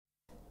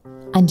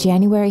On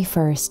January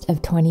 1st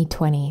of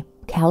 2020,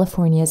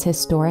 California's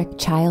historic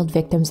Child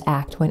Victims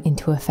Act went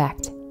into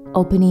effect,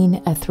 opening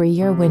a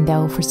 3-year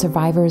window for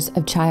survivors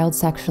of child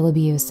sexual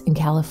abuse in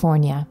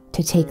California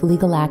to take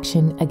legal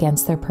action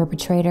against their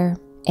perpetrator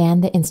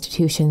and the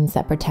institutions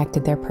that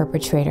protected their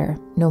perpetrator,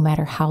 no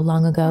matter how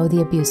long ago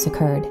the abuse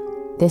occurred.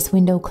 This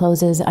window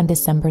closes on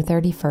December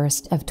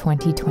 31st of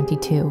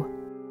 2022.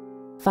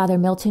 Father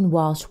Milton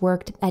Walsh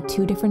worked at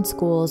 2 different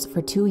schools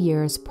for 2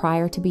 years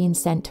prior to being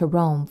sent to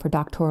Rome for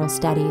doctoral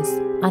studies.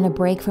 On a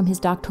break from his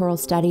doctoral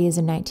studies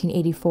in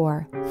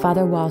 1984,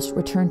 Father Walsh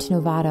returned to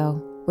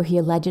Novato, where he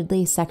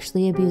allegedly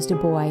sexually abused a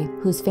boy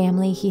whose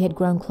family he had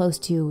grown close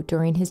to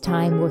during his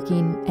time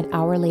working at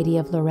Our Lady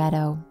of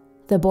Loretto.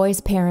 The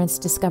boy's parents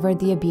discovered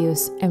the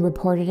abuse and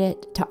reported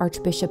it to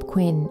Archbishop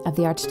Quinn of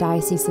the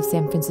Archdiocese of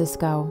San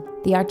Francisco.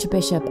 The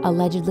Archbishop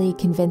allegedly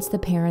convinced the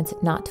parents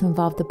not to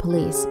involve the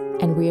police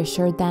and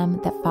reassured them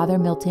that Father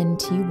Milton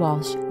T.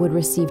 Walsh would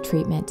receive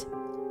treatment.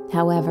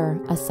 However,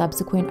 a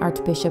subsequent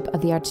Archbishop of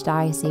the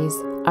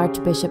Archdiocese,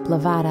 Archbishop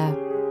Levada,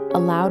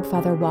 allowed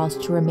Father Walsh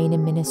to remain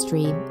in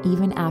ministry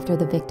even after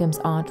the victim's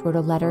aunt wrote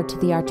a letter to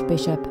the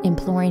Archbishop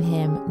imploring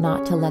him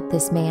not to let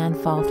this man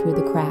fall through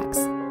the cracks.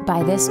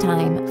 By this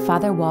time,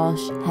 Father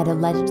Walsh had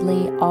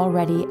allegedly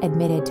already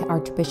admitted to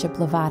Archbishop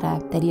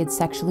Levada that he had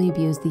sexually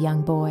abused the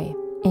young boy.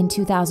 In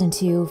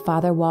 2002,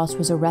 Father Walsh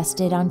was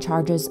arrested on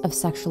charges of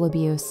sexual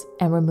abuse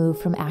and removed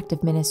from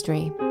active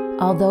ministry.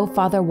 Although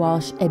Father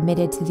Walsh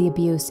admitted to the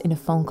abuse in a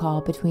phone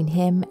call between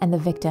him and the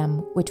victim,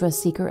 which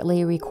was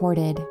secretly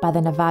recorded by the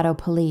Novato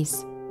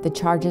police, the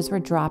charges were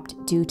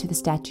dropped due to the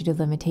statute of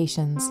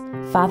limitations.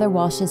 Father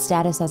Walsh's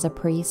status as a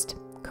priest,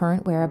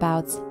 current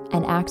whereabouts,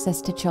 and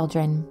access to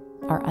children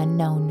are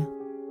unknown.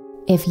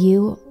 If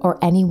you or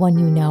anyone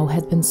you know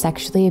has been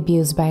sexually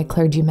abused by a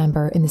clergy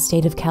member in the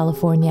state of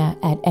California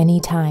at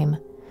any time,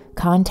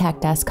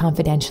 contact us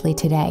confidentially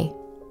today.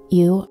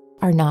 You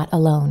are not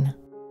alone.